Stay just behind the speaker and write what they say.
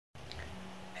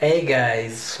Hey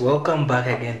guys, welcome back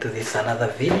again to this another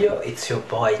video. It's your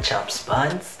boy Chaps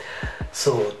Pants.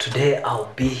 So today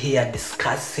I'll be here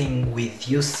discussing with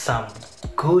you some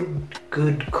good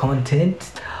content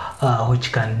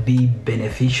which can be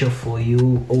beneficial for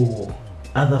you or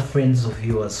other friends of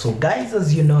yours. So guys,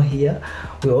 as you know, here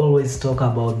we always talk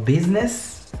about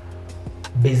business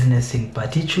in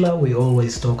particular. We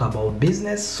always talk about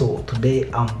business. So today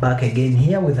I'm back again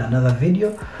here with another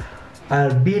video.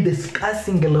 I'll be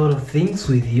discussing a lot of things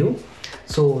with you.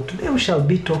 So today we shall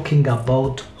be talking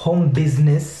about home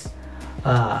businesses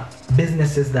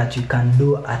that you can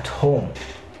do at home.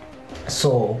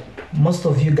 So most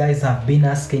of you guys have been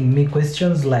asking me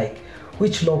questions like,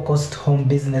 which low-cost home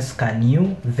business can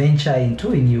you venture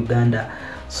into in Uganda?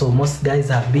 So most guys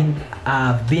have been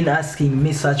asking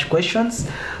me such questions.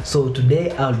 So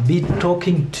today I'll be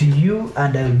talking to you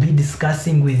and I'll be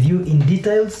discussing with you in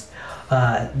details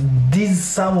these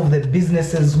some of the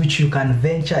businesses which you can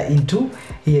venture into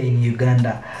here in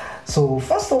Uganda. So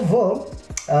first of all,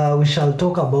 we shall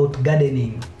talk about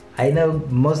gardening. I know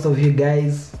most of you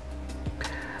guys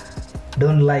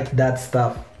don't like that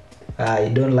stuff. You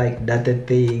don't like dirty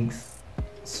things.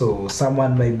 So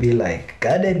someone might be like,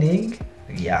 gardening?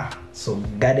 Yeah, so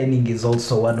gardening is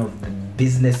also one of the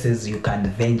businesses you can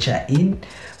venture in.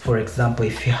 For example,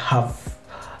 if you have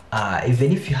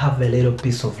even if you have a little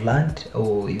piece of land,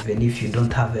 or even if you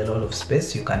don't have a lot of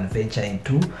space, you can venture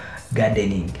into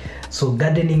gardening. So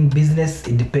gardening business,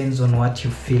 it depends on what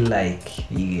you feel like,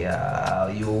 you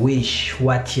wish,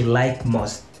 what you like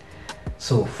most.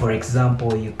 So for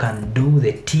example, you can do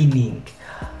the tinning.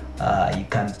 You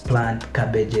can plant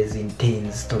cabbages in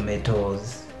tins,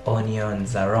 tomatoes,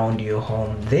 onions around your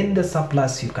home, then the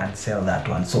surplus you can sell that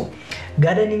one. So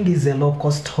gardening is a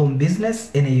low-cost home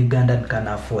business any Ugandan can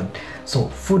afford. So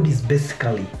food is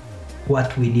basically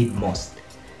what we need most.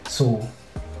 So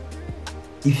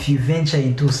if you venture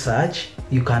into such,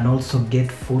 you can also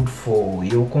get food for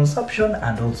your consumption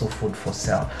and also food for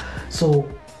sale. So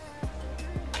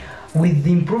with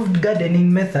the improved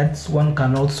gardening methods, one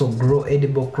can also grow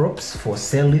edible crops for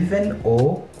sale even,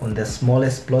 or on the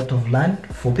smallest plot of land.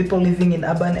 For people living in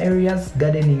urban areas,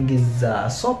 gardening is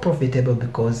so profitable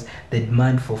because the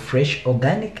demand for fresh,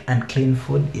 organic and clean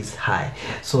food is high.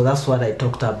 So that's what I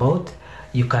talked about.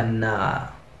 You can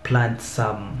plant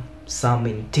some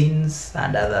in tins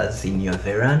and others in your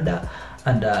veranda,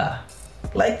 and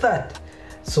like that.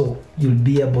 So you'll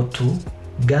be able to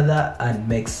gather and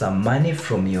make some money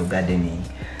from your gardening.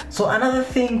 So another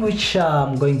thing which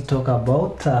I'm going to talk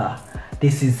about,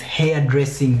 this is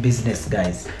hairdressing business,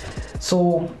 guys.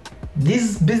 So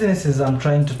these businesses I'm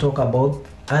trying to talk about,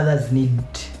 others need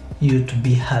you to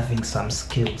be having some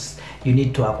skills. You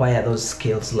need to acquire those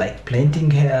skills like planting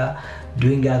hair,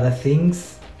 doing other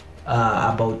things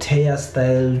about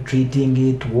hairstyle, treating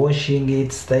it, washing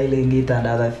it, styling it and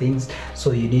other things.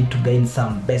 So you need to gain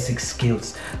some basic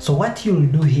skills. So what you'll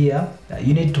do here,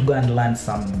 you need to go and learn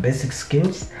some basic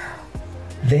skills,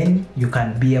 then you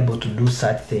can be able to do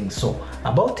such things. So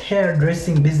about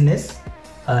hairdressing business,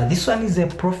 this one is a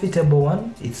profitable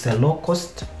one. It's a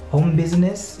low-cost home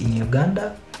business in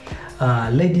Uganda.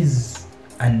 Ladies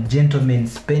and gentlemen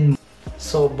spend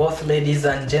So both ladies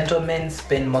and gentlemen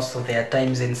spend most of their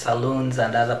times in salons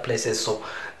and other places. So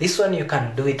this one you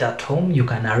can do it at home. You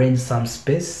can arrange some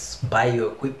space, buy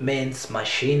your equipment,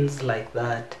 machines like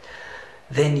that.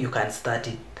 Then you can start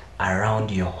it around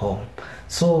your home.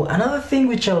 So another thing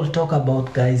which I will talk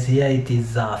about, guys, here it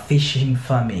is fishing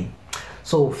farming.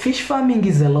 So fish farming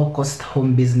is a low-cost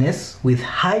home business with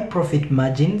high profit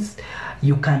margins.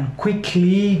 You can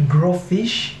quickly grow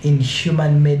fish in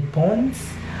human-made ponds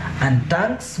and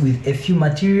tanks with a few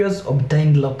materials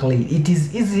obtained locally. It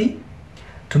is easy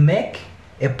to make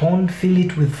a pond, fill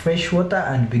it with fresh water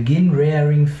and begin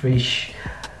rearing fish.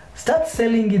 Start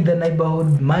selling in the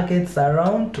neighborhood markets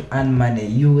around to earn money.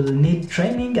 You will need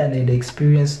training and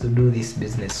experience to do this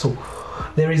business. So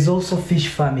there is also fish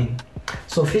farming.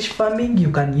 So fish farming, you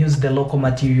can use the local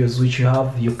materials which you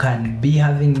have. You can be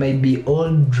having maybe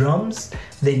old drums,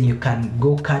 then you can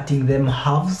go cutting them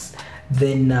halves,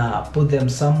 then put them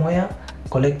somewhere,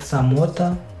 collect some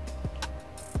water,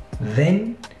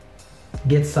 then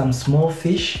get some small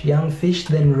fish, young fish,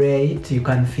 then rear it. You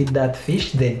can feed that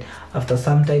fish, then after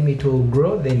some time it will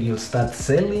grow, then you'll start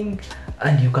selling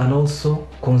and you can also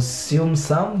consume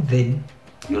some, then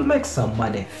you'll make some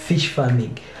money. Fish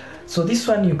farming. So this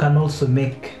one you can also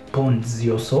make ponds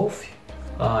yourself.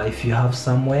 If you have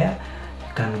somewhere,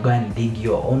 you can go and dig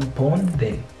your own pond,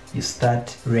 then you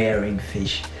start rearing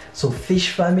fish. So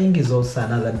fish farming is also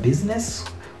another business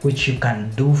which you can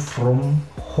do from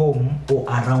home or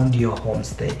around your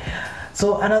homestay.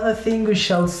 So another thing we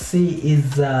shall see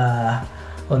is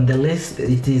on the list,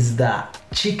 it is the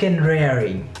chicken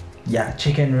rearing. Yeah,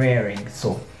 chicken rearing.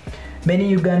 So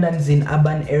many Ugandans in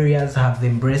urban areas have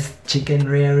embraced chicken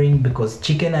rearing because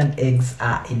chicken and eggs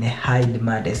are in a high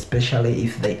demand, especially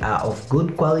if they are of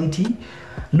good quality.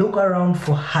 Look around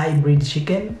for hybrid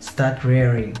chicken, start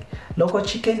rearing. Local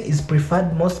chicken is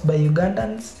preferred most by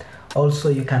Ugandans. Also,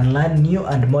 you can learn new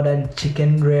and modern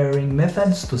chicken rearing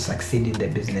methods to succeed in the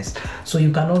business. So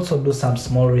you can also do some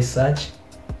small research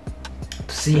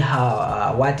to see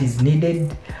how what is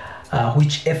needed,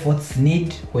 which efforts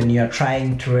need when you're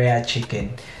trying to rear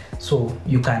chicken. So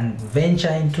you can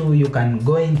you can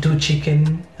go into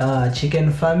chicken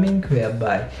farming,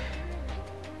 whereby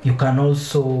you can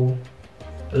also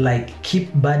like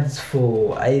keep birds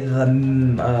for either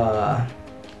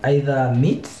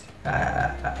meat,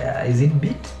 is it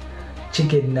meat,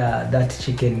 chicken, that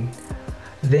chicken,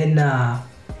 then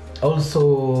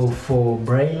also for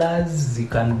broilers you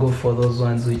can go for those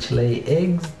ones which lay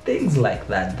eggs, things like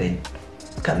that. Then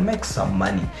you can make some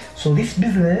money. So this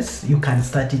business, you can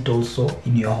start it also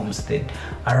in your homestead,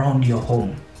 around your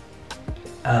home.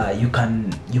 You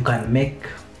can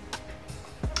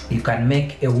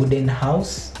make a wooden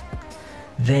house,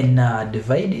 then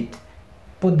divide it,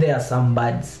 put there some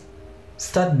birds,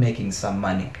 start making some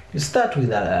money. You start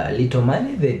with a little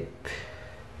money, then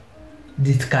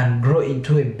it can grow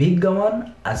into a bigger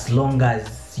one as long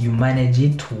as you manage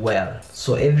it well.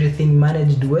 So everything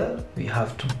managed well, we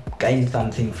have to gain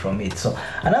something from it. So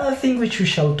another thing which we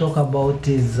shall talk about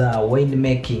is wine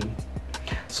making.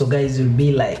 So guys will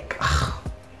be like,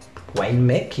 wine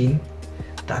making,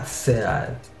 that's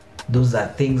those are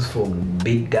things for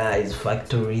big guys,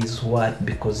 factories, what?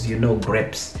 Because you know,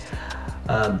 grapes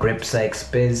are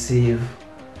expensive.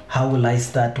 How will I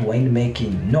start wine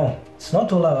making? No, it's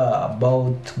not all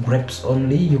about grapes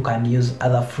only. You can use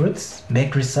other fruits.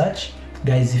 Make research,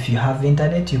 guys. If you have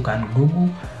internet, you can Google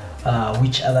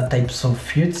which other types of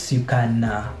fruits you can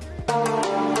about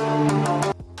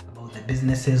the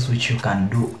businesses which you can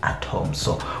do at home.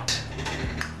 So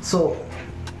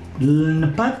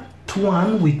in part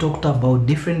 1 we talked about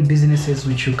different businesses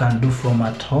which you can do from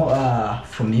at home,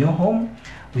 from your home.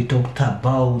 We talked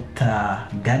about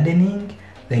gardening,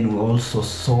 then we also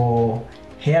saw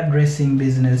hairdressing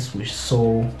business, we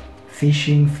saw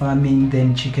fishing, farming,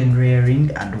 then chicken rearing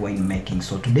and wine making.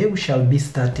 So today we shall be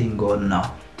starting on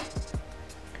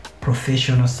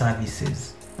professional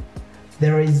services.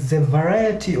 There is a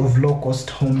variety of low-cost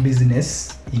home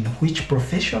business in which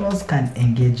professionals can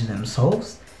engage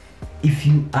themselves. If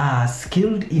you are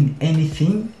skilled in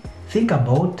anything, think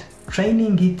about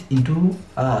turning it into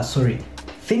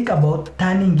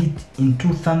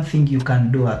something you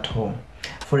can do at home.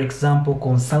 For example,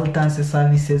 consultancy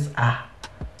services are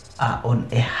on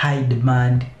a high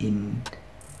demand in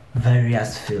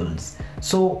various fields.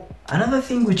 So another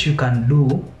thing which you can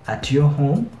do at your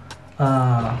home,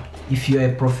 if you're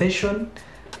a professional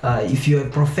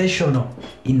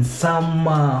in some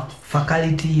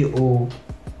faculty, or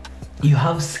you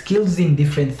have skills in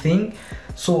different things,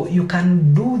 so you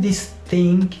can do this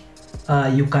thing.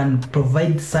 You can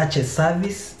provide such a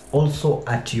service also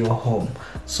at your home.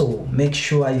 So make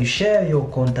sure you share your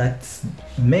contacts,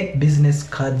 make business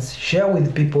cards, share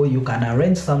with people. You can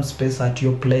arrange some space at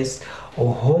your place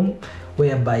or home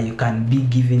whereby you can be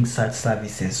giving such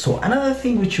services. So another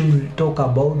thing which we'll talk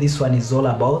about, this one is all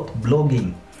about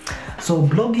blogging. So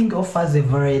blogging offers a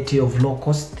variety of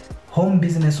low-cost home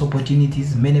business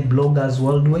opportunities. Many bloggers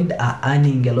worldwide are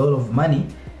earning a lot of money.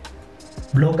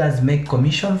 Bloggers make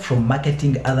commission from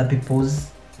marketing other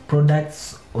people's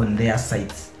products on their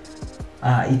sites.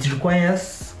 It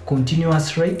requires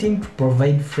continuous writing to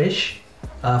provide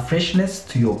freshness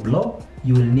to your blog.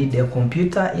 You will need a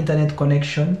computer, internet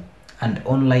connection, and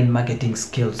online marketing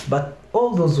skills. But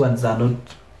all those ones are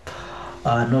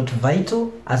not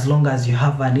vital. As long as you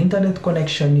have an internet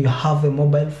connection, you have a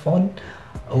mobile phone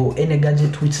or any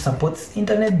gadget which supports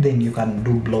internet, then you can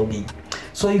do blogging.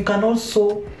 So you can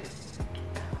also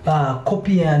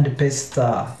copy and paste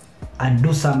and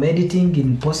do some editing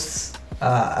in posts,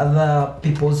 other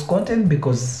people's content,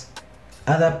 because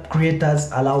other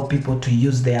creators allow people to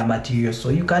use their material. So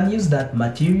you can use that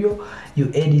material,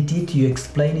 you edit it, you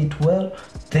explain it well,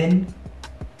 then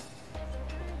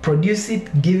produce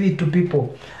it, give it to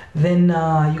people. Then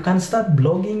you can start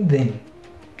blogging. Then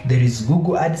there is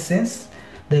Google AdSense.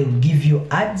 They will give you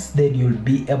ads, then you'll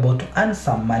be able to earn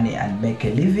some money and make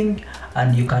a living.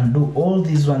 And you can do all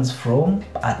these ones from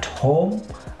at home,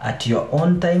 at your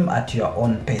own time, at your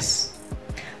own pace.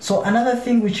 So another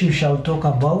thing which we shall talk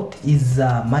about is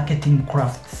marketing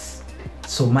crafts.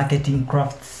 So marketing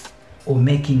crafts or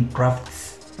making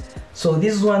crafts. So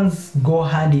these ones go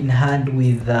hand in hand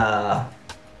with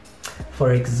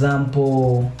for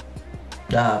example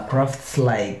crafts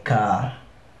like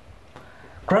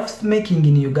craft making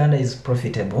in Uganda is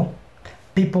profitable.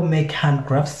 People make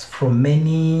handcrafts from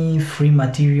many free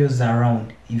materials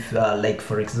around. If like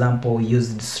for example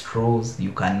used straws,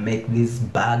 you can make these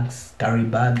bags, carry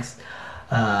bags.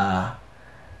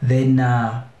 Then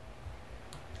a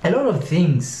lot of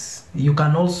things. You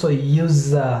can also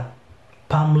use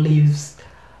palm leaves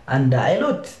and a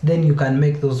lot. Then you can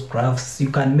make those crafts. You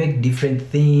can make different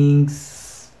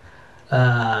things,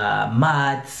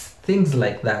 mats, things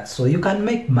like that. So you can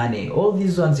make money. All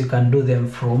these ones you can do them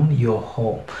from your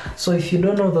home. So if you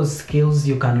don't know those skills,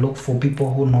 you can look for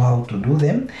people who know how to do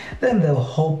them. Then they'll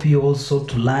help you also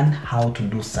to learn how to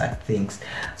do such things.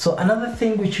 So another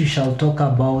thing which we shall talk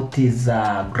about is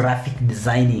graphic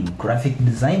designing.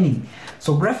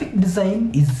 So graphic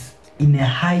design is in a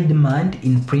high demand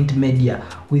in print media.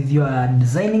 With your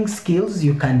designing skills,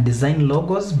 you can design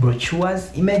logos, brochures,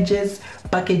 images,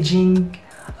 packaging,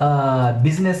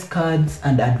 business cards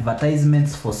and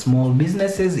advertisements for small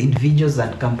businesses, individuals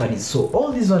and companies. So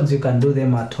all these ones you can do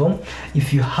them at home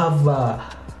if you have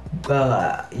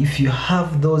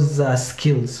those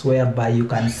skills whereby you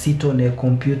can sit on a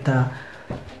computer,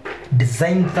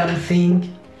 design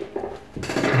something,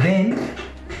 then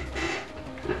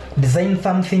design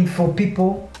something for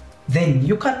people, then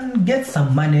you can get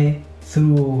some money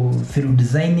through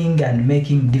designing and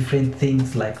making different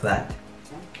things like that.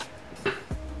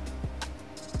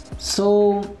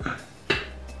 So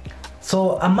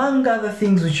among other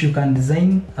things which you can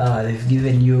design, they've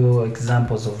given you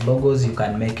examples of logos. You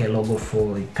can make a logo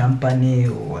for a company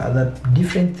or other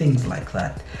different things like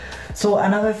that. So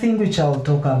another thing which I'll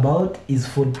talk about is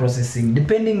food processing.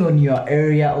 Depending on your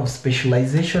area of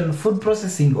specialization, food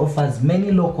processing offers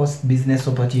many low-cost business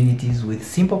opportunities. With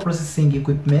simple processing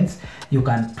equipment, you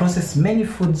can process many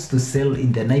foods to sell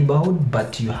in the neighborhood,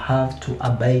 but you have to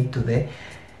abide to the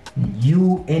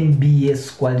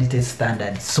UNBS quality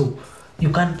standards. So you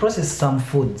can process some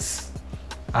foods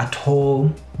at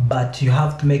home, but you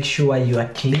have to make sure you are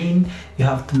clean. You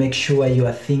have to make sure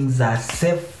your things are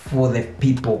safe for the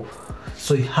people.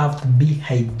 So you have to be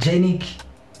hygienic,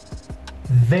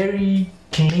 very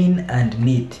clean and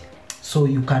neat. So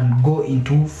you can go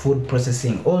into food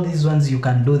processing. All these ones you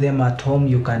can do them at home.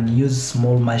 You can use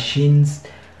small machines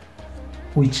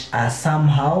which are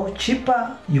somehow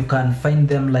cheaper. You can find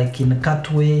them like in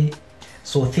Cutway,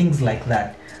 so things like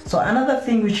that. So another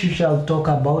thing which we shall talk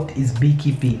about is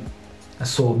beekeeping.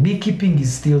 So beekeeping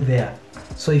is still there.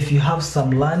 So if you have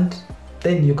some land,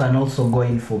 then you can also go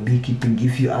in for beekeeping.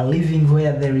 If you are living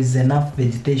where there is enough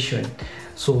vegetation,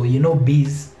 so you know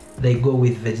bees, they go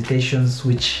with vegetations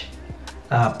which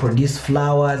produce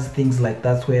flowers, things like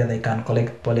that, where they can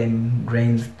collect pollen,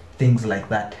 grains, things like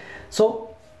that.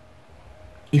 So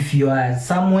if you are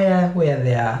somewhere where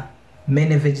there are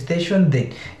many vegetation,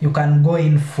 then you can go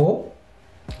in for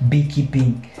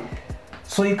beekeeping.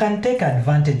 So you can take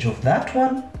advantage of that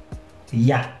one,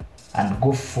 yeah, and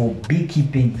go for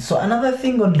beekeeping. So another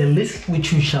thing on the list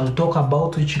which we shall talk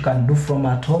about, which you can do from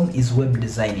at home, is web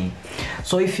designing.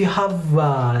 So if you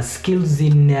have skills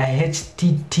in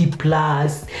HTTP+,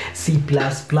 C++,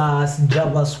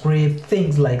 JavaScript,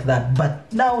 things like that,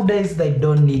 but nowadays they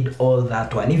don't need all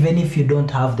that one, even if you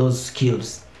don't have those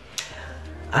skills.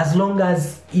 As long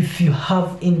as if you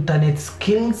have internet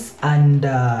skills and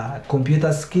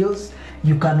computer skills,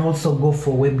 you can also go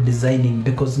for web designing,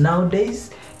 because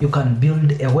nowadays you can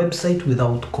build a website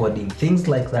without coding, things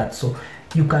like that. So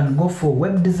you can go for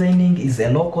web designing. Is a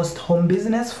low-cost home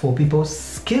business for people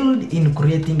skilled in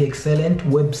creating excellent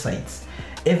websites.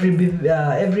 Every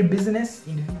business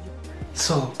individual.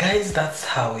 So guys, that's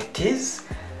how it is.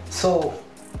 So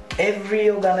every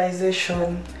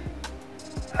organization,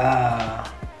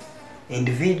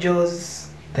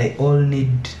 individuals, they all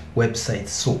need websites.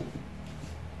 So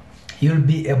you'll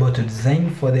be able to design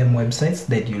for them websites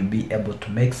that you'll be able to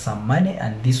make some money,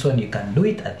 and this one you can do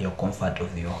it at your comfort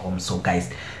of your home. So guys,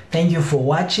 thank you for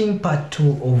watching part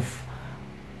 2 of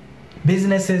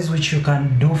businesses which you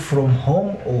can do from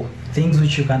home, or things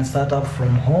which you can start up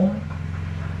from home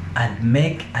and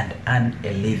make and earn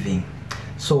a living.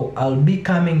 So I'll be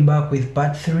coming back with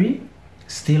part 3,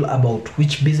 still about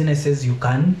which businesses you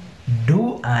can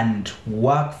do and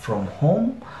work from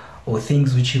home, or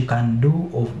things which you can do,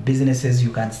 or businesses you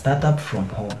can start up from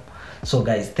home. So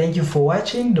guys, thank you for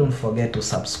watching. Don't forget to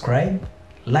subscribe,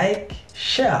 like,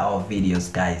 share our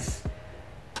videos, guys.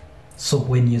 So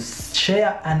when you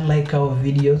share and like our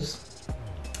videos,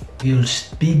 you'll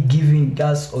be giving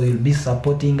us, or you'll be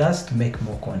supporting us to make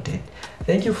more content.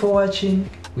 Thank you for watching.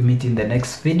 We meet in the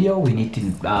next video. We meet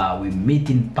in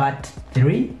part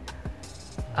 3.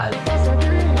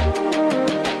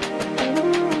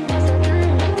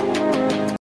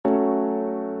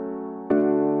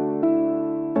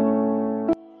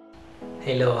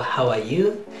 Hello, how are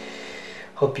you?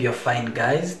 Hope you're fine,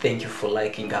 guys. Thank you for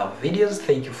liking our videos.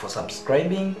 Thank you for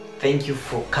subscribing. Thank you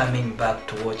for coming back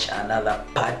to watch another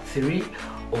part 3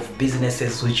 of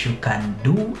businesses which you can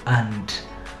do, and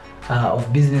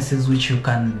of businesses which you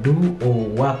can do or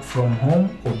work from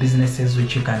home, or businesses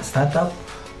which you can start up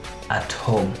at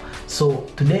home. So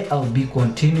today I'll be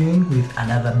continuing with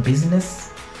another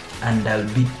business, and I'll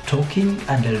be talking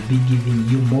and I'll be giving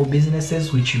you more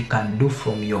businesses which you can do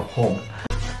from your home.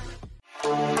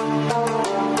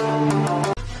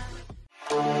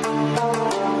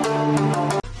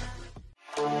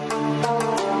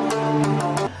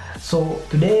 So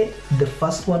today the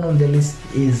first one on the list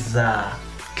is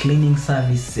cleaning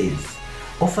services.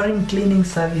 Offering cleaning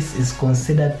service is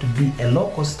considered to be a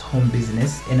low-cost home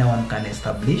business anyone can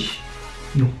establish.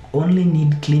 You only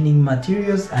need cleaning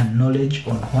materials and knowledge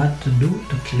on what to do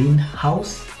to clean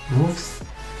house, roofs,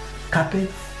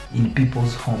 carpets in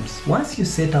people's homes. Once you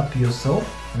set up yourself,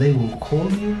 they will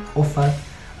call you to offer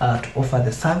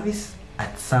the service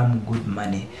at some good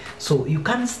money. So you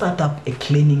can start up a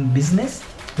cleaning business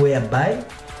whereby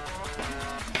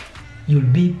you'll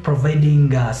be providing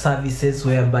services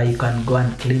whereby you can go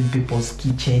and clean people's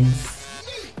kitchens,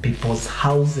 people's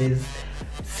houses,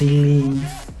 ceilings,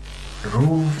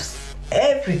 roofs,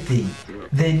 everything.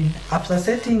 Then after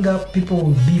setting up, people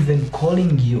will be even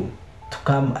calling you to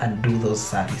come and do those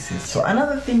services. So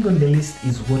another thing on the list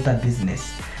is water business.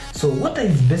 So water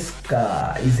is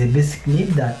a basic need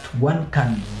that one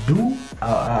cannot do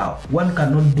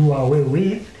away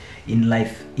with in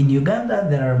life. In Uganda,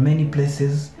 there are many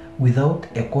places without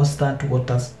a constant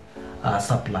water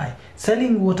supply.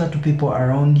 Selling water to people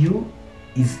around you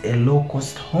is a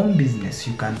low-cost home business.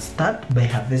 You can start by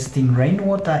harvesting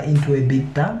rainwater into a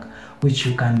big tank, which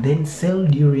you can then sell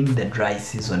during the dry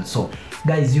season. So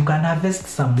guys, you can harvest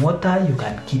some water, you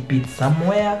can keep it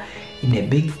somewhere in a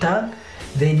big tank,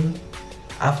 then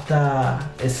after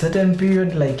a certain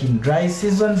period, like in dry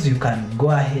seasons, you can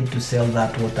go ahead to sell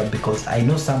that water, because I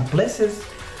know some places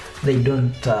they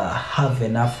don't have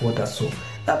enough water. So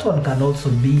that one can also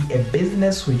be a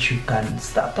business which you can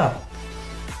start up,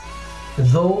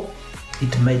 though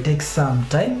it might take some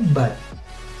time. But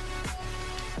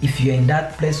if you're in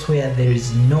that place where there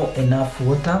is no enough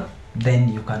water,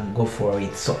 then you can go for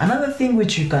it. So another thing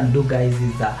which you can do, guys,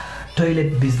 is a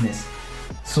toilet business.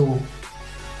 So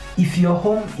if your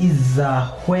home is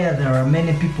where there are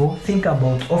many people, think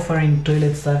about offering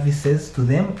toilet services to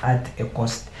them at a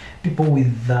cost. People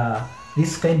with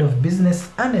this kind of business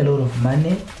earn a lot of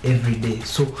money every day.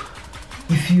 So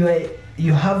if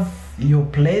you have your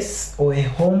place or a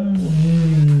home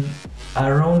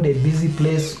around a busy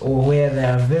place, or where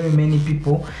there are very many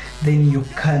people, then you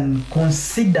can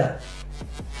consider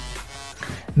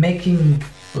making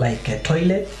like a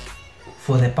toilet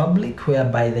for the public,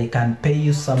 whereby they can pay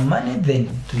you some money, then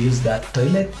to use that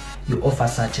toilet you offer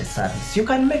such a service. You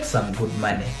can make some good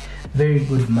money, very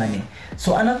good money.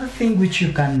 So another thing which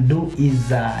you can do is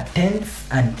tents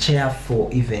and chair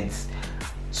for events.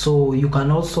 So you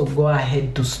can also go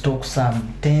ahead to stock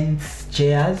some tents,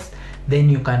 chairs, then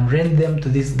you can rent them to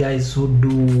these guys who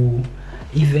do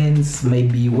events,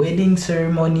 maybe wedding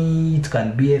ceremony, it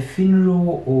can be a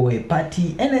funeral or a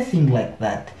party, anything like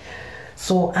that.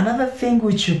 So another thing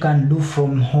which you can do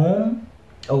from home,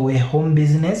 or a home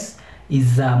business,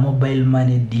 is a mobile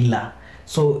money dealer.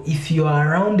 So if you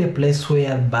are around a place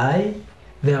whereby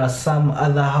there are some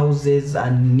other houses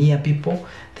and near people,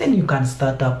 then you can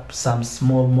start up some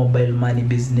small mobile money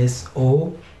business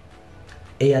or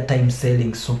airtime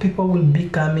selling. So people will be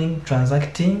coming,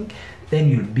 transacting, then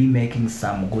you'll be making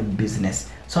some good business.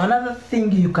 So another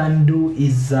thing you can do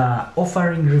is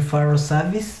offering referral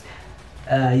service.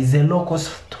 Is a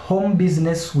low-cost home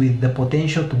business with the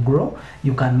potential to grow.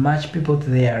 You can match people to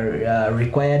their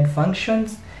required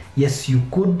functions. Yes, you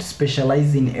could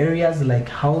specialize in areas like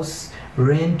house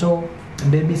rental,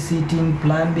 babysitting,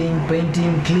 plumbing,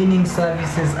 painting, cleaning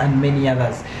services, and many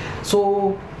others.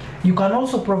 So you can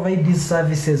also provide these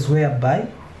services whereby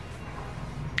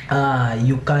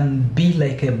you can be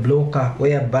like a broker,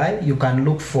 whereby you can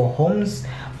look for homes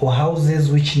or houses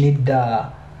which need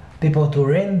people to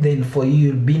rent. Then for you,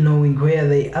 you'll be knowing where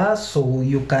they are, so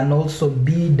you can also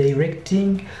be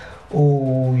directing,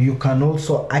 or you can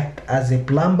also act as a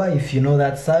plumber if you know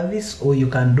that service, or you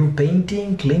can do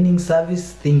painting, cleaning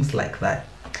service, things like that.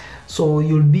 So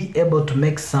you'll be able to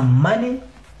make some money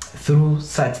through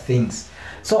such things.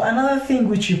 So another thing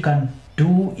which you can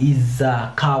do is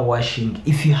car washing.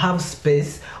 If you have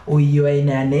space, or you are in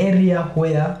an area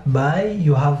whereby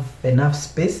you have enough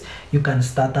space, you can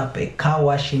start up a car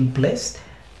washing place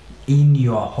in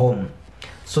your home.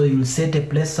 So you'll set a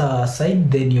place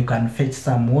aside, then you can fetch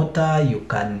some water, you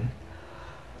can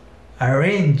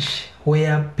arrange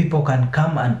where people can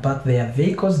come and park their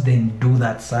vehicles, then do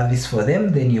that service for them,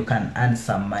 then you can earn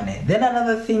some money. Then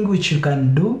another thing which you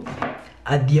can do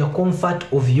at the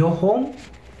comfort of your home,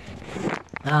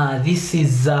 this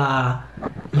is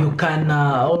you can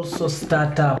also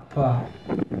start up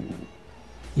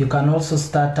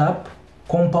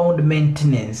compound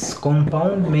maintenance.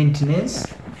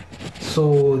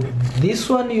 So this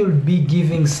one, you'll be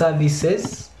giving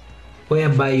services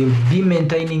whereby you'll be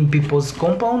maintaining people's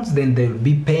compounds, then they'll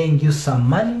be paying you some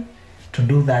money to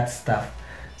do that stuff.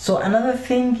 So another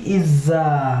thing is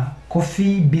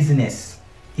coffee business.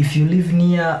 If you live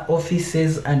near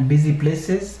offices and busy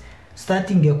places,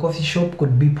 starting a coffee shop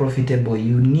could be profitable.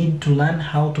 You need to learn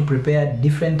how to prepare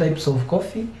different types of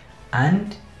coffee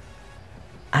and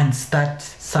start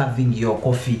serving your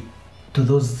coffee to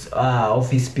those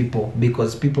office people,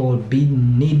 because people will be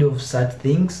in need of such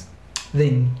things.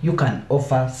 Then you can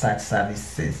offer such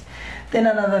services. Then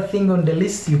another thing on the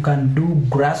list, you can do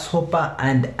grasshopper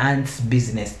and ants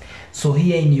business. So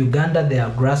here in Uganda there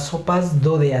are grasshoppers,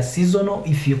 though they are seasonal.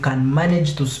 If you can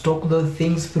manage to stock those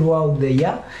things throughout the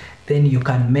year, then you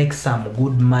can make some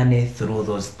good money through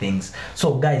those things.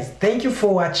 So guys, thank you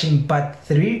for watching part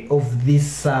 3 of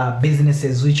these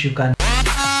businesses which you can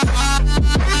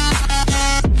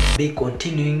be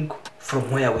continuing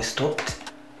from where we stopped.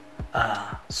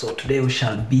 So today we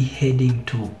shall be heading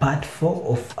to part 4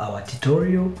 of our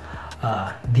tutorial,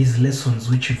 these lessons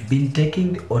which we've been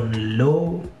taking on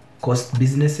low cost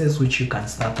businesses which you can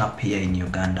start up here in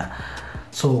Uganda.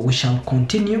 So we shall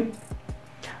continue.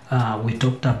 We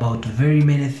talked about very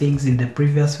many things in the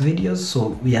previous videos,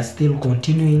 so we are still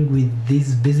continuing with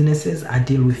these businesses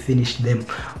until we finish them,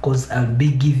 because I'll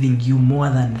be giving you more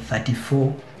than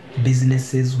 34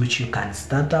 businesses which you can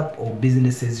start up, or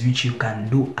businesses which you can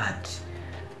do at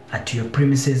your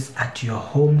premises, at your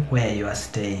home where you are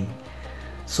staying.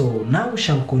 So now we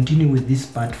shall continue with this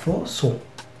part 4. So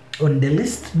on the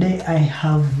list today I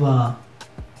have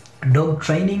dog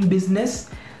training business.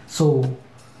 So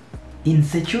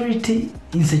insecurity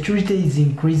is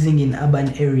increasing in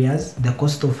urban areas. The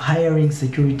cost of hiring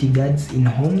security guards in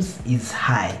homes is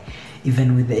high.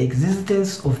 Even with the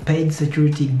existence of paid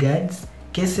security guards,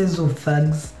 cases of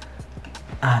thugs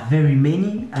are very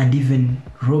many, and even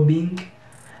robbing.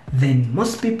 Then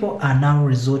most people are now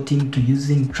resorting to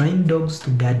using trained dogs to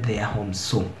guard their homes.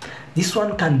 So this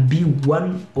one can be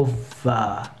one of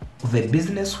a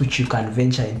business which you can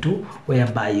venture into,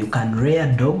 whereby you can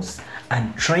rear dogs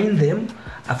and train them.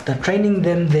 After training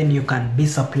them, then you can be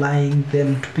supplying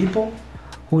them to people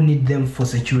who need them for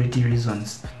security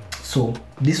reasons. So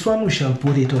this one we shall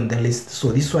put it on the list.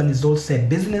 So this one is also a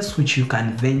business which you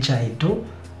can venture into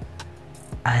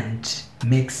and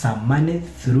make some money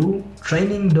through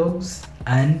training dogs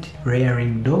and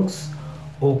rearing dogs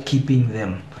or keeping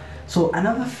them. So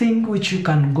another thing which you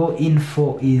can go in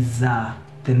for is the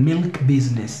milk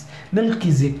business. Milk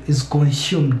is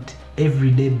consumed every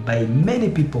day by many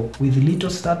people. With little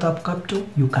startup capital,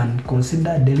 you can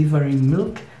consider delivering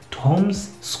milk to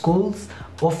homes, schools,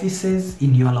 offices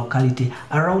in your locality,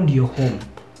 around your home,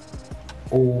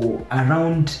 or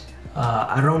around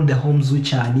the homes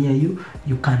which are near you.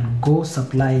 You can go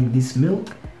supplying this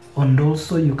milk, and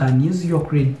also you can use your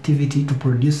creativity to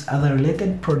produce other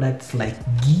related products like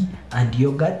ghee and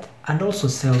yogurt, and also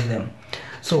sell them.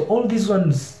 So all these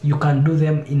ones you can do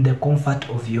them in the comfort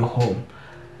of your home.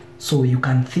 So you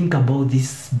can think about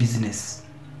this business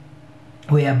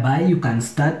whereby you can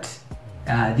start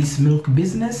this milk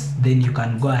business, then you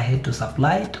can go ahead to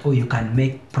supply it, or you can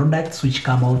make products which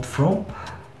come out from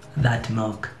that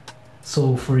milk.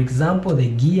 So for example, the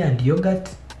ghee and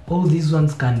yogurt, all these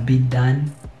ones can be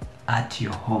done at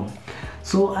your home.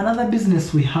 So another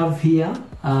business we have here,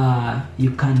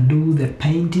 you can do the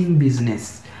painting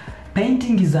business.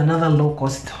 Painting is another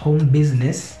low-cost home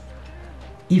business.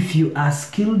 If you are a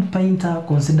skilled painter,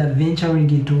 consider venturing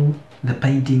into the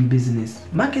painting business.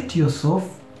 Market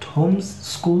yourself to homes,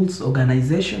 schools,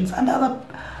 organizations, and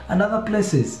other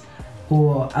places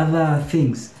or other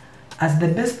things. As the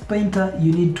best painter,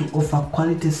 you need to offer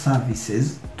quality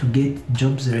services to get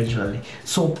jobs regularly.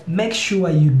 So make sure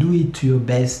you do it to your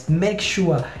best. Make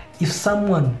sure if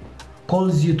someone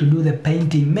calls you to do the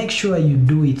painting, make sure you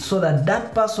do it so that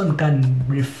that person can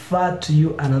refer to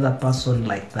you another person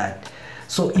like that.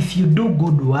 So if you do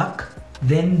good work,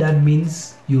 then that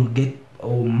means you'll get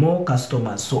more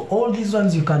customers. So all these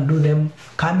ones you can do them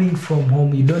coming from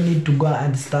home. You don't need to go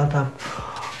and start up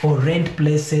or rent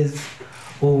places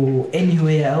or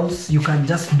anywhere else. You can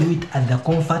just do it at the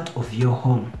comfort of your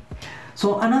home.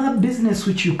 So another business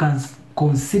which you can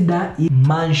consider is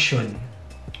mansion.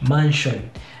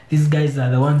 These guys are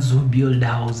the ones who build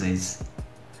houses.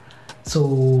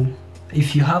 So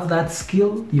if you have that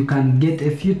skill, you can get a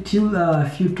few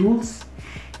tools,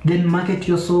 then market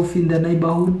yourself in the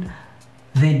neighborhood.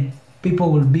 Then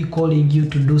people will be calling you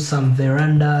to do some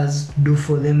verandas, do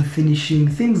for them finishing,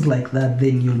 things like that.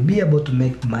 Then you'll be able to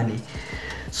make money.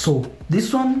 So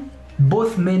this one,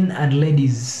 both men and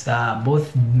ladies,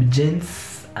 both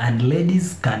gents and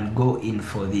ladies can go in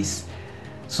for this.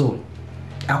 So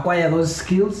acquire those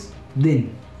skills,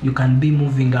 then you can be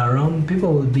moving around.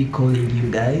 People will be calling you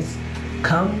guys,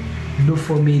 come do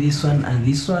for me this one and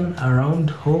this one around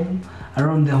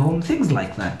the home, things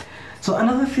like that. So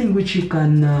another thing which you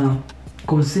can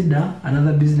consider,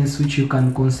 another business which you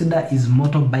can consider is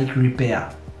motorbike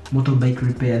repair.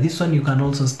 This one you can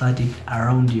also start it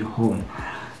around your home.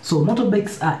 So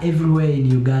motorbikes are everywhere in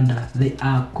Uganda. They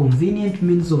are convenient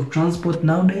means of transport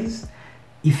nowadays.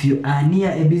 If you are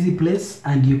near a busy place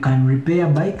and you can repair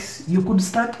bikes, you could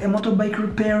start a motorbike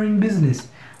repairing business.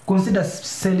 Consider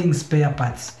selling spare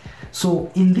parts. So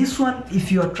in this one,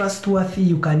 if you are trustworthy,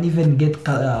 you can even get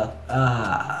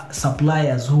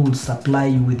suppliers who will supply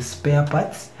you with spare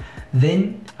parts.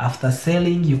 Then after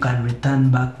selling, you can return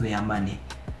back their money.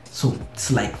 So it's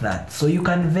like that. So you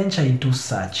can venture into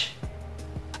such.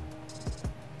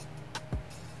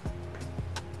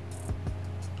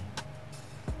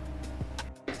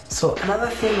 So another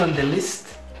thing on the list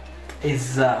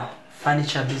is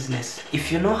furniture business.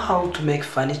 If you know how to make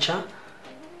furniture,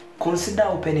 consider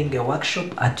opening a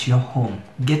workshop at your home.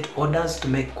 Get orders to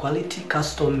make quality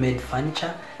custom-made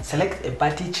furniture. Select a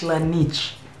particular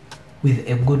niche with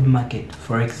a good market.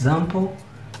 For example,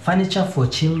 furniture for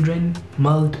children,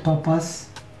 multi-purpose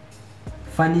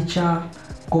furniture,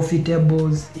 coffee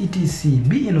tables, etc.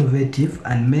 Be innovative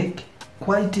and make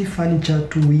quality furniture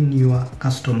to win your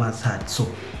customers' heart. So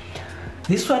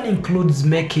this one includes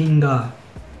making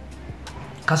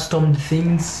custom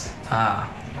things.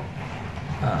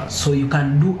 So you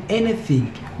can do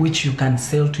anything which you can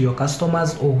sell to your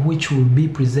customers or which will be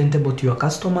presentable to your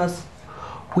customers,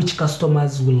 which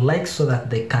customers will like, so that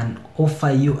they can offer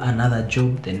you another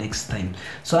job the next time.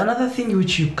 So another thing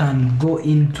which you can go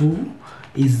into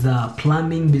is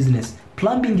plumbing business.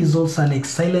 Plumbing is also an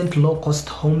excellent low-cost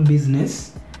home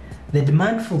business. The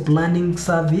demand for plumbing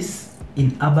service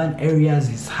in urban areas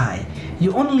is high.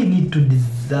 You only need to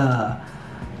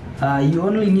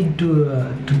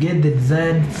get the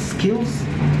desired skills,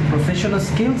 professional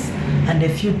skills, and a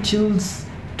few tools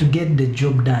to get the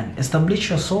job done. Establish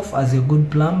yourself as a good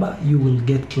plumber, you will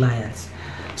get clients.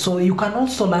 So you can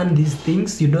also learn these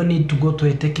things. You don't need to go to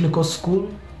a technical school.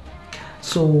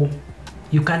 So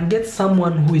you can get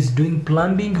someone who is doing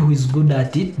plumbing, who is good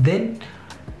at it. Then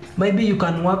maybe you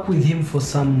can work with him for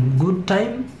some good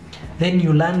time. Then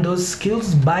you learn those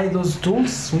skills, buy those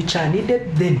tools which are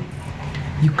needed. Then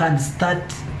you can start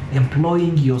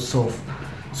employing yourself.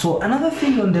 So another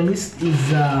thing on the list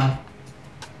is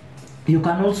you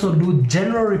can also do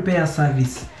general repair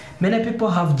service. Many people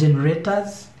have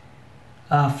generators,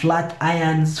 flat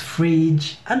irons,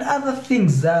 fridge, and other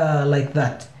things like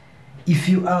that. If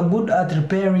you are good at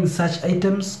repairing such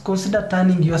items, consider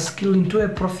turning your skill into a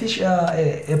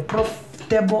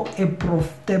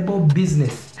profitable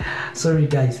business. Sorry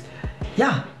guys.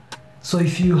 Yeah. So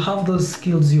if you have those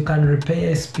skills, you can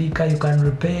repair a speaker, you can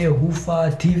repair a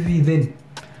woofer, TV, then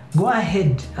go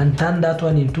ahead and turn that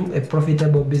one into a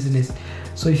profitable business.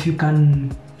 So if you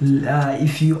can,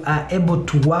 if you are able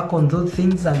to work on those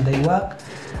things and they work,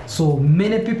 so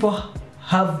many people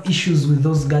have issues with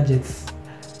those gadgets.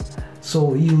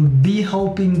 So you'll be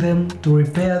helping them to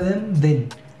repair them. Then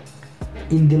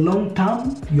in the long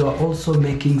term, you are also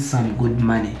making some good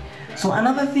money. So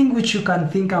another thing which you can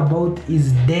think about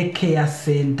is daycare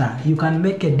center. You can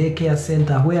make a daycare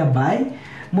center whereby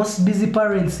most busy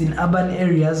parents in urban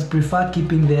areas prefer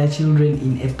keeping their children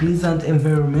in a pleasant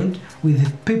environment with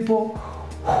people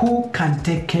who can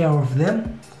take care of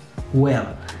them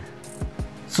well.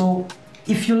 So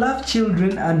if you love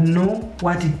children and know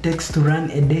what it takes to run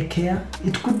a daycare,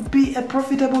 it could be a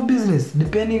profitable business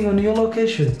depending on your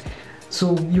location.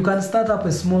 So you can start up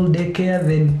a small daycare,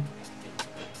 then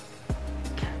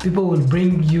people will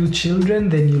bring you children,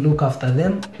 then you look after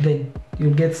them, then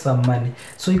you'll get some money.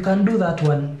 So you can do that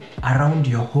one around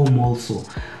your home also.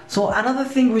 So another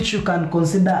thing which you can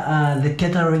consider are the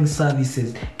catering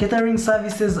services. Catering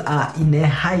services are in a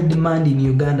high demand in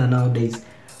Uganda nowadays.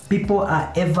 People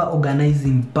are ever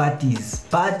organizing parties,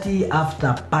 party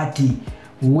after party,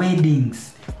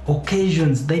 weddings,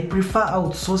 occasions. They prefer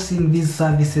outsourcing these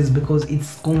services because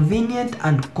it's convenient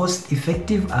and cost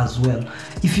effective as well.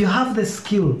 If you have the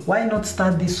skill, why not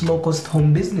start this low-cost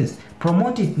home business?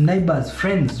 Promote it, neighbors,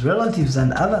 friends, relatives,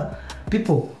 and other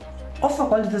people. Offer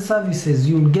quality services,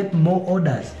 you'll get more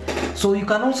orders. So you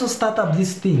can also start up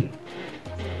this thing.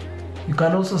 You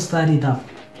can also start it up.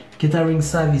 Catering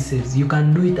services, you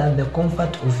can do it at the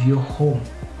comfort of your home.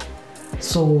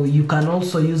 So you can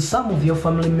also use some of your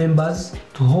family members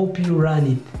to help you run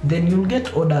it. Then you'll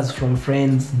get orders from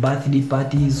friends, birthday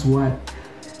parties, what.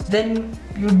 Then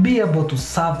you'll be able to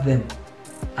serve them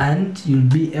and you'll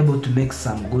be able to make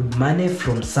some good money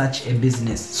from such a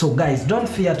business. So guys, don't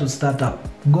fear to start up.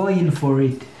 Go in for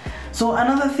it. So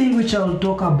another thing which I will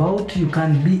talk about, you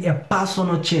can be a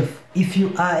personal chef. If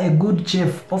you are a good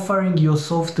chef, offering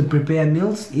yourself to prepare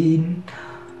meals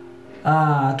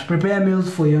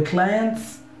for your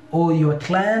clients or your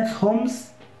clients' homes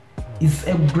is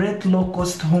a great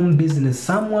low-cost home business.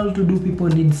 Some well-to-do people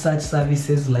need such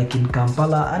services, like in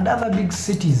Kampala and other big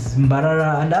cities,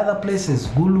 Mbarara and other places,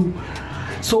 Gulu.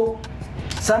 So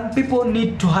some people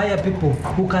need to hire people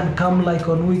who can come like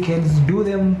on weekends, do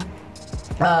them,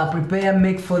 prepare,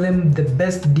 make for them the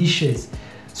best dishes.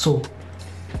 So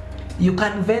you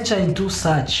can venture into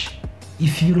such.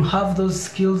 If you have those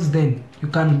skills, then you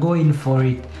can go in for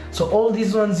it. So all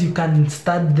these ones, you can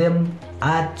start them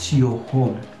at your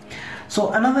home.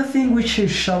 So another thing which we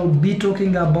shall be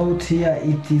talking about here,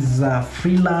 it is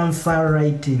freelancer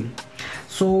writing.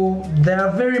 So there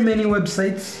are very many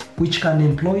websites which can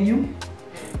employ you,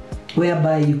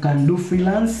 whereby you can do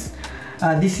freelance.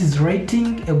 This is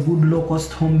writing a good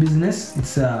low-cost home business.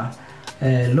 It's a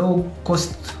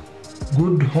low-cost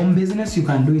good home business. You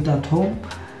can do it at home.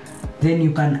 Then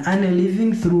you can earn a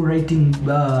living through writing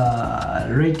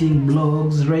blogs,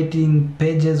 writing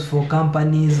pages for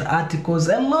companies, articles,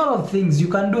 a lot of things. You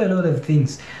can do a lot of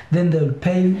things. Then they'll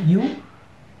pay you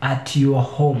at your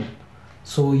home.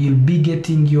 So you'll be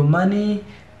getting your money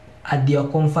at the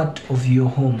comfort of your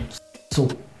home. So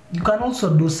you can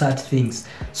also do such things.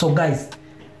 So guys,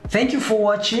 thank you for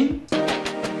watching.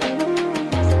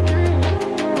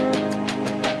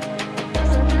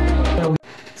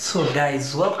 So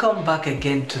guys, welcome back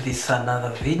again to this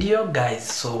another video, guys.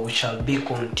 So we shall be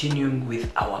continuing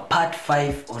with our part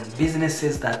 5 on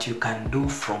businesses that you can do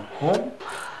from home.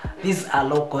 These are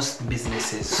low-cost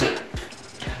businesses. So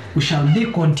we shall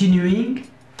be continuing.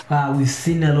 We've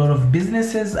seen a lot of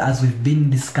businesses as we've been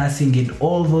discussing in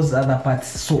all those other parts.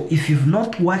 So if you've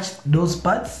not watched those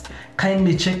parts,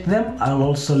 kindly check them. I'll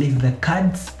also leave the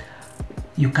cards.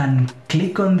 You can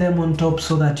click on them on top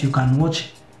so that you can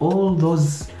watch all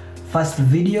those first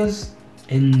videos,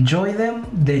 enjoy them,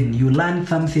 then you learn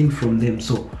something from them.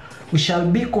 So we shall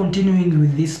be continuing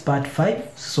with this part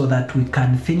 5 so that we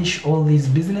can finish all these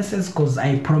businesses, because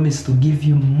I promise to give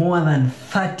you more than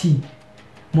 30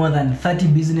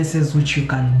 businesses which you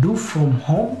can do from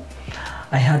home.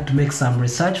 I had to make some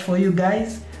research for you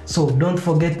guys. So don't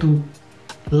forget to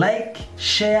like,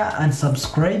 share and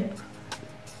subscribe.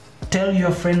 Tell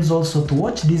your friends also to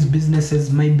watch these businesses.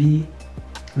 Maybe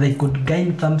they could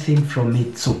gain something from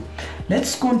it. So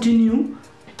let's continue.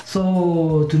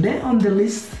 So today on the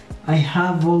list I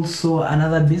have also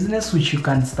another business which you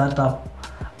can start up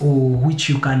or which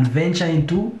you can venture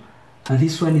into, and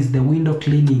this one is the window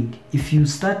cleaning. If you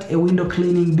start a window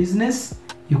cleaning business,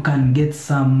 you can get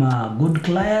some good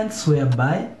clients,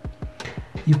 whereby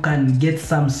you can get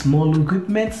some small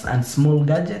equipments and small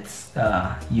gadgets.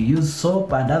 You use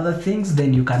soap and other things,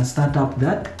 then you can start up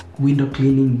that window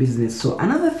cleaning business. So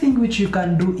another thing which you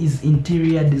can do is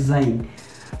interior design.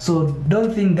 So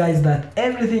don't think guys that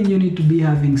everything you need to be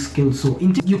having skills. So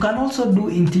you can also do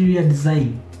interior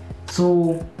design.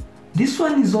 So this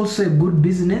one is also a good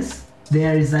business.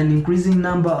 There is an increasing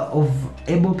number of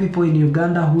able people in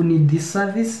Uganda who need this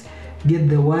service. Get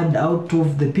the word out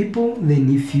of the people.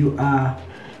 Then if you are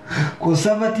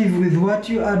conservative with what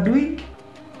you are doing,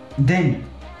 then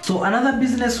so another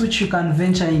business which you can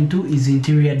venture into is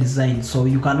interior design. So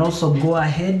you can also go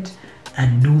ahead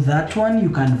and do that one. You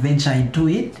can venture into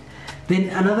it. Then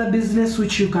another business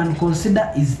which you can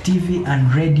consider is TV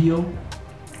and radio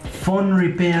phone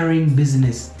repairing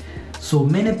business. So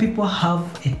many people have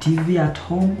a TV at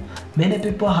home, many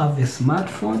people have a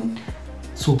smartphone.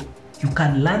 So You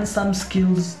can learn some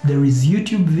skills. There is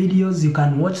YouTube videos, you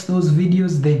can watch those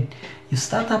videos, then you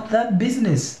start up that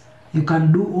business. You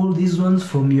can do all these ones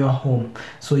from your home.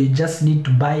 So you just need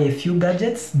to buy a few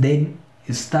gadgets, then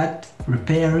you start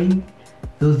repairing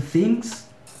those things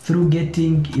through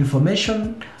getting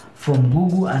information from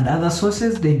Google and other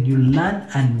sources. Then you learn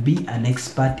and be an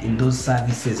expert in those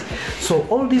services. So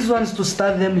all these ones, to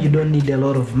start them, you don't need a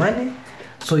lot of money.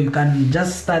 So you can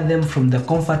just start them from the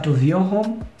comfort of your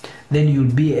home. Then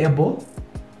you'll be able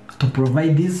to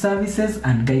provide these services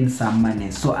and gain some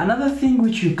money. So another thing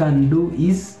which you can do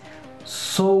is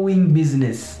sewing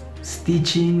business,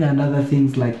 stitching and other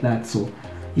things like that. So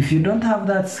if you don't have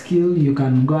that skill, you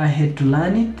can go ahead to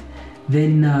learn it.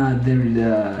 Then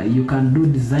you can do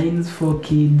designs for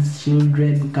kids,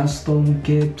 children, custom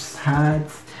capes,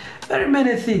 hats, very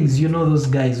many things, you know, those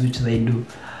guys which they do.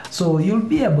 So you'll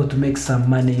be able to make some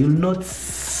money. You'll not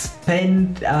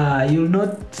spend you'll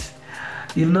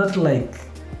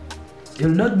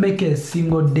not make a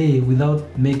single day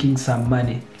without making some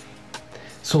money.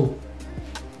 So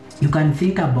you can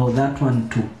think about that one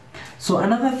too. So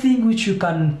another thing which you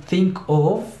can think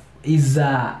of is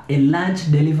a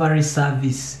lunch delivery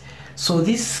service. So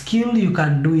this skill, you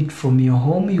can do it from your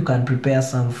home. You can prepare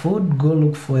some food, go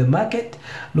look for a market,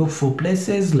 look for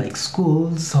places like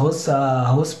schools,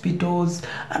 hospitals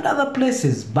and other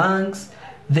places, banks,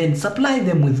 then supply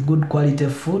them with good quality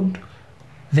food,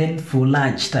 then for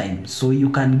lunch time. So you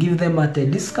can give them at a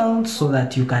discount so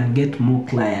that you can get more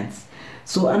clients.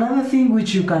 So another thing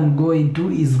which you can go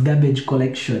into is garbage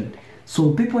collection.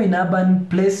 So people in urban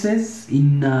places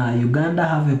in Uganda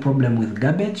have a problem with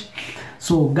garbage.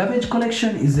 So garbage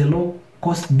collection is a low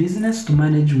cost business to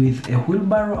manage with a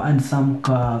wheelbarrow and some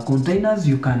containers.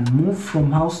 You can move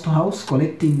from house to house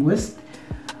collecting waste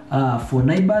for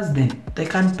neighbors, then they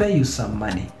can pay you some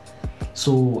money.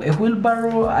 So a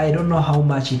wheelbarrow, I don't know how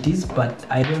much it is, but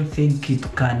I don't think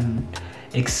it can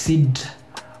exceed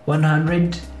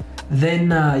 100.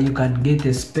 Then you can get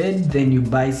a spade, then you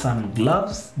buy some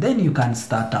gloves, then you can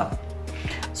start up.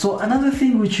 So another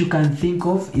thing which you can think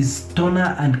of is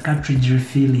toner and cartridge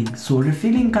refilling. So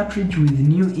refilling cartridge with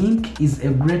new ink is a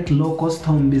great low-cost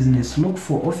home business. Look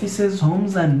for offices,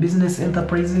 homes and business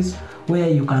enterprises where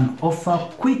you can offer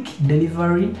quick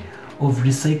delivery of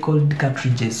recycled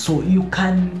cartridges. So you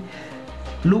can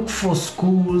look for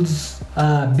schools,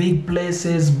 big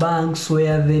places, banks,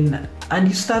 where then and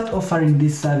you start offering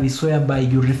this service whereby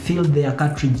you refill their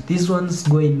cartridge. These ones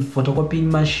go in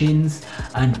photocopying machines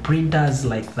and printers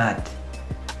like that.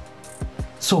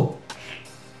 So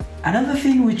another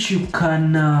thing which you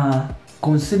can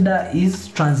consider is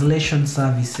translation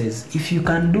services. If you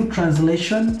can do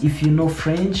translation, if you know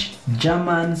French,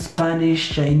 German,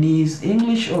 Spanish, Chinese,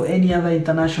 English or any other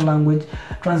international language,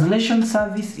 translation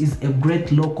service is a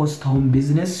great low-cost home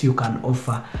business you can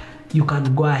offer. You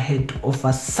can go ahead to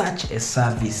offer such a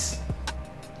service.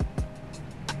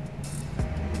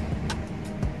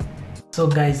 So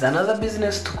guys, another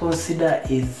business to consider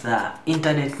is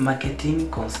internet marketing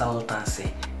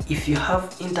consultancy. If you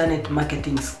have internet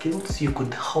marketing skills, you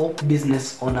could help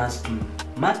business owners to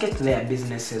market their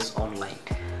businesses online.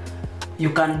 You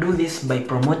can do this by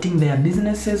promoting their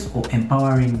businesses or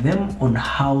empowering them on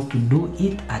how to do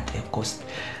it at a cost.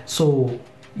 So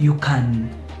you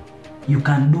can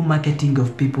do marketing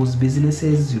of people's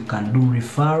businesses, you can do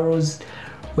referrals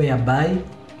whereby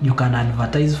you can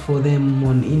advertise for them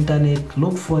on internet,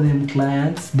 look for them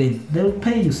clients, then they'll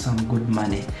pay you some good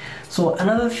money. So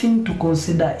another thing to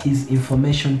consider is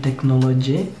information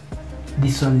technology.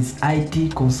 This one is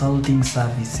IT consulting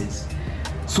services.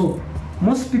 So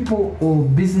most people or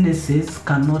businesses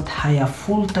cannot hire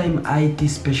full-time IT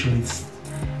specialists.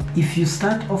 If you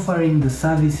start offering the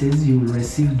services, you will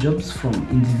receive jobs from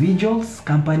individuals,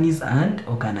 companies and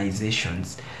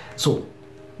organizations. So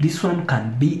this one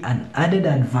can be an added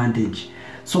advantage.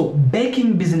 So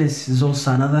baking business is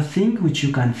also another thing which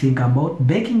you can think about.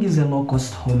 Baking is a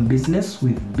low-cost home business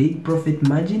with big profit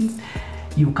margins.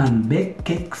 You can bake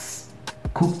cakes,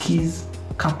 cookies,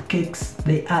 cupcakes.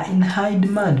 They are in high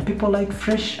demand. People like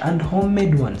fresh and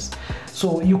homemade ones.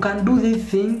 So you can do these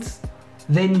things,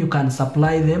 then you can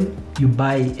supply them. You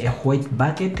buy a white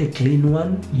bucket, a clean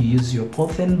one, you use your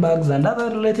polythene bags and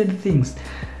other related things.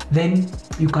 Then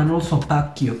you can also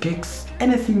pack your cakes,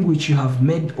 anything which you have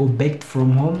made or baked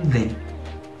from home, then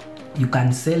you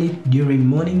can sell it during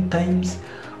morning times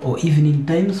or evening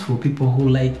times for people who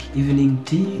like evening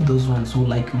tea, those ones who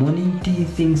like morning tea,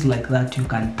 things like that. You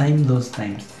can time those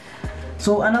times.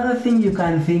 So another thing you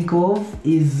can think of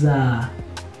is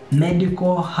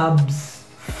medical herbs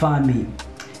farming.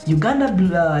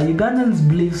 Ugandans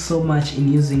believe so much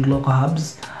in using local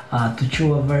herbs to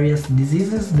cure various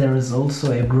diseases. There is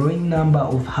also a growing number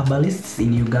of herbalists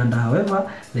in Uganda.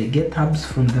 However, they get herbs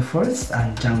from the forests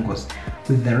and jungles.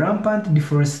 With the rampant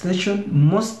deforestation,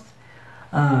 most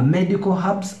medical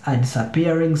herbs are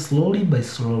disappearing slowly by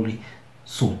slowly.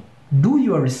 So do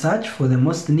your research for the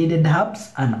most needed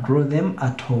herbs and grow them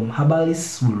at home.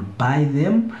 Herbalists will buy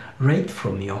them right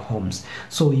from your homes.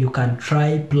 So you can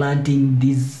try planting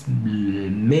these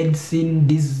medicine,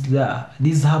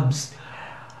 these herbs,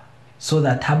 so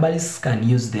that herbalists can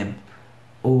use them.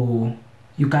 Or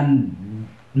you can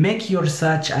make your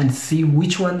research and see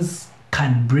which ones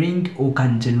can bring or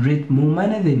can generate more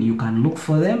money. Then you can look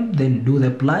for them, then do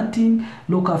the planting,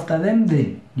 look after them,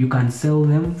 then you can sell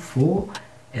them for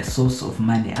a source of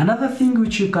money. Another thing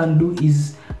which you can do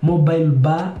is mobile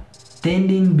bar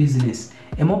tending business.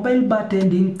 A mobile bar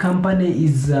tending company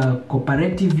is a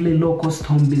cooperatively low-cost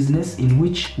home business in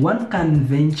which one can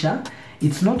venture.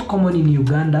 It's not common in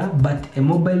Uganda, but a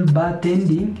mobile bar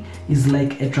tending is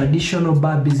like a traditional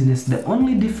bar business. The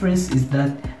only difference is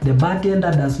that the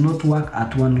bartender does not work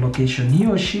at one location. He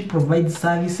or she provides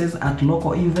services at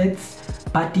local events,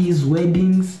 parties,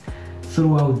 weddings,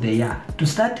 throughout the year. To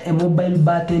start a mobile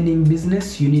bartending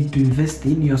business, you need to invest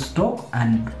in your stock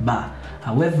and bar.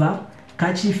 However,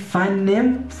 catchy fun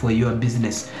name for your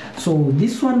business. So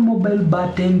this one, mobile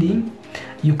bartending,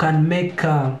 you can make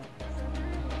a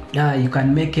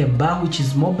bar which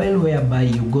is mobile, whereby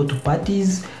you go to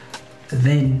parties,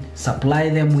 then supply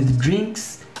them with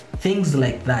drinks, things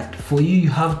like that. For you, you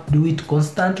have to do it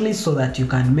constantly so that you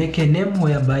can make a name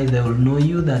whereby they will know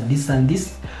you that this and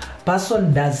this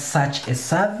person does such a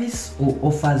service or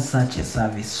offers such a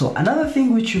service. So another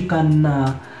thing which you can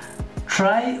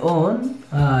try on,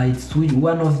 it's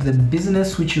one of the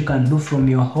business which you can do from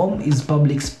your home, is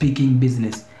public speaking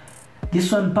business.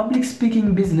 This one, public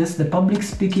speaking business, the public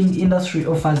speaking industry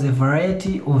offers a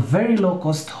variety of very low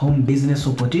cost home business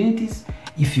opportunities.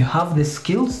 If you have the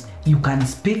skills, you can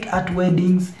speak at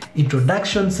weddings,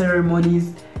 introduction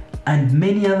ceremonies, and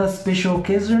many other special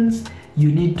occasions. You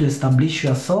need to establish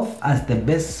yourself as the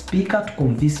best speaker to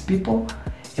convince people.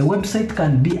 A website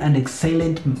can be an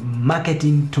excellent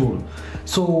marketing tool.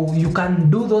 So you can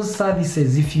do those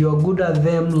services if you are good at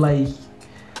them, like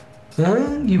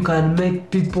you can make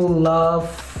people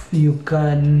laugh, you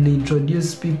can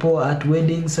introduce people at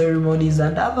wedding ceremonies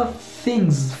and other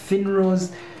things,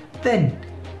 funerals. Then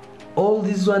all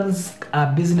these ones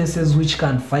are businesses which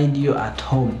can find you at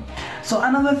home. So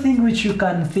another thing which you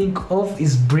can think of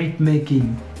is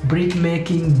bricklaying.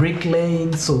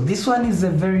 So this one is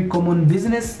a very common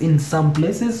business in some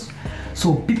places.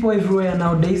 So people everywhere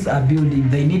nowadays are building.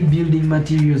 They need building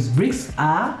materials. Bricks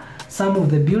are some of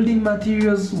the building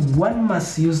materials one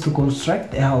must use to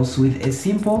construct a house. With a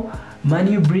simple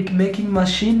manual brick making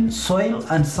machine, soil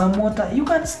and some water, you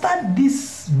can start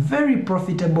this very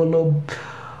profitable low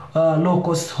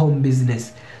cost home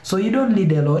business. So you don't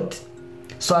need a lot.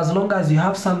 So as long as you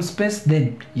have some space,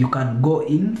 then you can go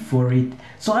in for it.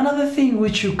 So another thing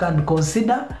which you can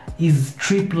consider is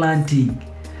tree planting.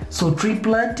 So tree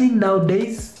planting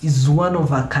nowadays is one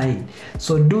of a kind.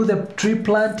 So do the tree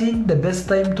planting. The best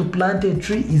time to plant a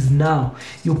tree is now.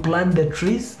 You plant the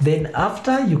trees, then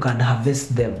after you can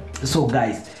harvest them. So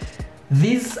guys,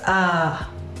 these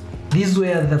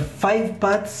were the 5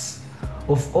 parts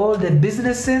of all the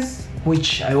businesses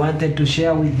which I wanted to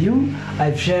share with you.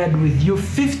 I've shared with you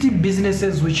 50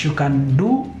 businesses which you can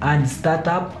do and start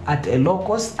up at a low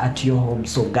cost at your home.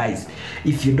 So guys,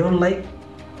 if you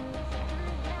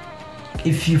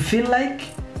feel like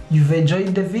you've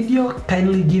enjoyed the video,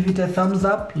 kindly give it a thumbs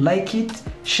up, like it,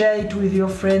 share it with your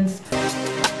friends.